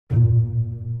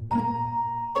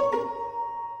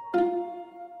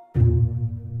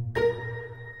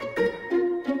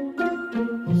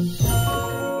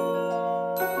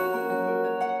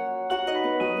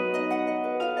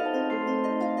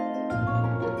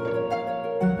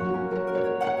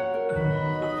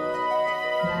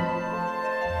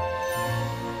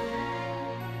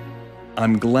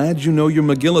I'm glad you know your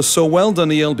Megillah so well,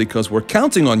 Doniel, because we're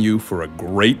counting on you for a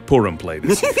great Purim play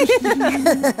this year.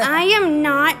 I am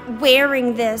not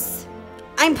wearing this.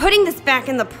 I'm putting this back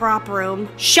in the prop room.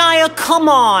 Shia, come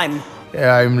on!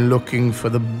 I'm looking for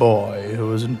the boy who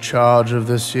was in charge of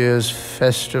this year's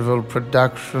festival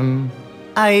production.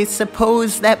 I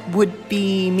suppose that would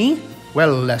be me?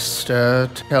 Well, Lester,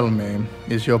 tell me,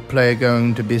 is your play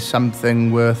going to be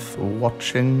something worth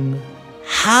watching?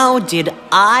 How did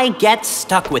I get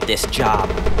stuck with this job?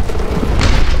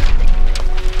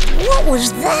 What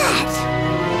was that?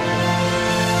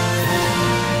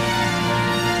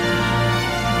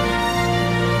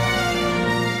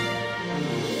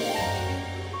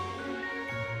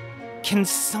 Can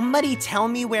somebody tell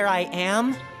me where I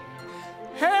am?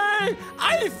 Hey,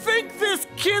 I think this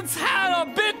kid's had a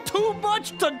bit too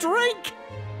much to drink.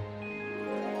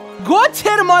 Go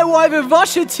tell my wife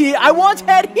Vashti I want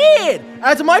her here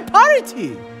at my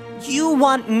party. You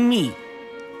want me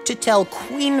to tell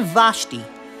Queen Vashti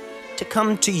to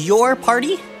come to your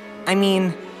party? I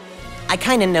mean, I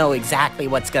kind of know exactly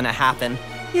what's gonna happen.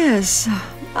 Yes,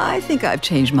 I think I've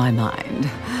changed my mind.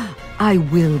 I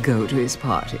will go to his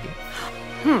party.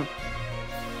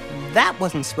 That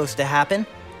wasn't supposed to happen.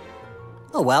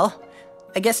 Oh well,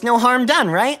 I guess no harm done,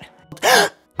 right?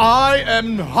 I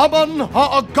am Haman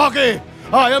Ha'agagi.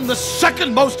 I am the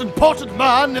second most important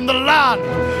man in the land.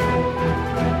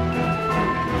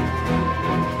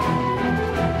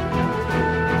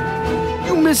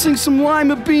 You missing some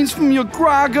lima beans from your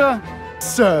grogger?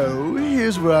 So,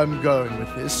 here's where I'm going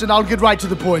with this, and I'll get right to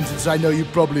the point since I know you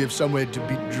probably have somewhere to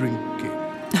be drinking.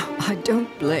 I don't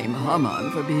blame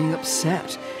Haman for being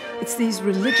upset. It's these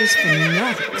religious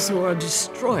fanatics who are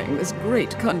destroying this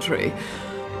great country.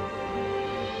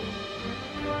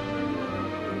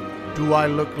 Do I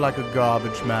look like a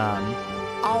garbage man?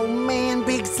 Oh man,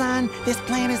 big son, this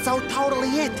plan is so totally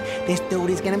it. This dude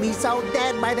is gonna be so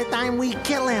dead by the time we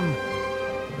kill him.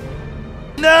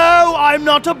 No, I'm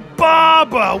not a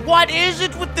barber. What is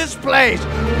it with this place?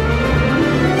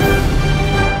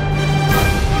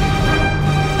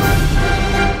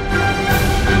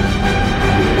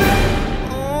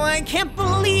 I can't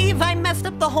believe I messed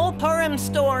up the whole Purim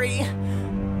story.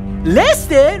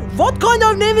 Lester, what kind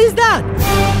of name is that?